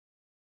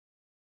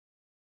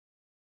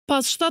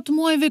Pas 7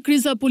 muajve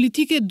kriza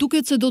politike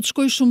duket se do të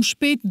shkojë shumë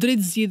shpejt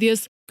drejt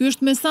zgjidhjes. Ky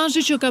është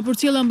mesazhi që ka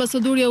përcjellë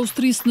ambasadori i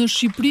Austrisë në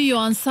Shqipëri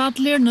Johan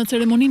Sattler në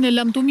ceremoninë e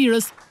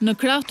lamtumirës në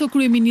krah të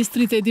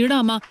kryeministrit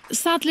Rama.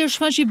 Sattler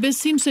shfaqi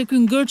besim se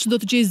ky ngërç do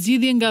të gjejë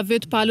zgjidhje nga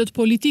vetë palët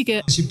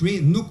politike.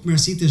 Shqipëri nuk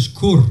mërsitesh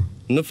kurrë.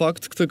 Në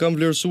fakt, këtë kam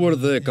vlerësuar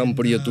dhe kam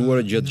përjetuar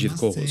gjatë gjithë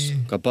kohës.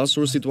 Ka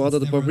pasur situata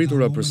të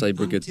papritura për sa i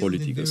përket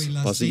politikës.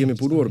 Pasi kemi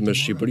punuar me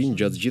Shqipërinë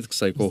gjatë gjithë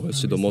kësaj kohe,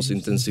 sidomos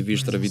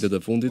intensivisht 3 vitet e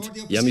fundit,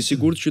 jam i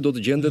sigurt që do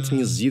të gjendet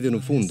një zgjidhje në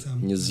fund,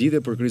 një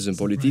zgjidhje për krizën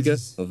politike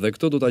dhe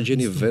këtë do ta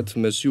gjeni vetë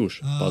mes jush,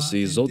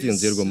 pasi Zoti e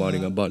nxjerr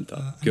gomarin nga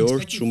balta. Kjo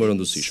është shumë e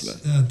rëndësishme.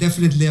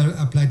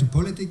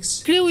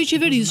 Kreu i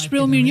qeverisë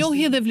shprehu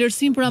mirënjohje dhe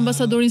vlerësim për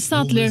ambasadorin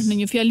Sattler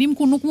në një fjalim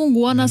ku nuk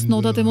munguan as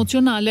notat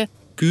emocionale.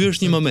 Ky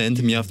është një moment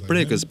mjaft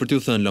prekës për t'ju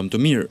thënë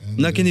lamtumirë.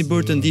 Na keni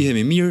bërë të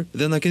ndihemi mirë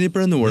dhe na keni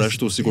pranuar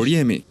ashtu sikur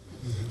jemi.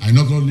 I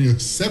not only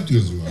accept you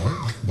as you are,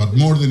 but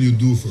more than you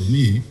do for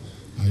me,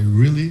 I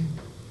really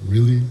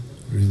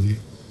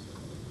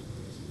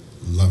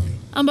love you.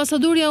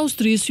 Ambasadori i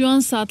Austrisë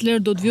Johan Sattler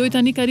do të vijojë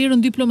tani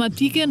karrierën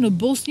diplomatike në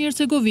Bosnjë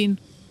Hercegovinë.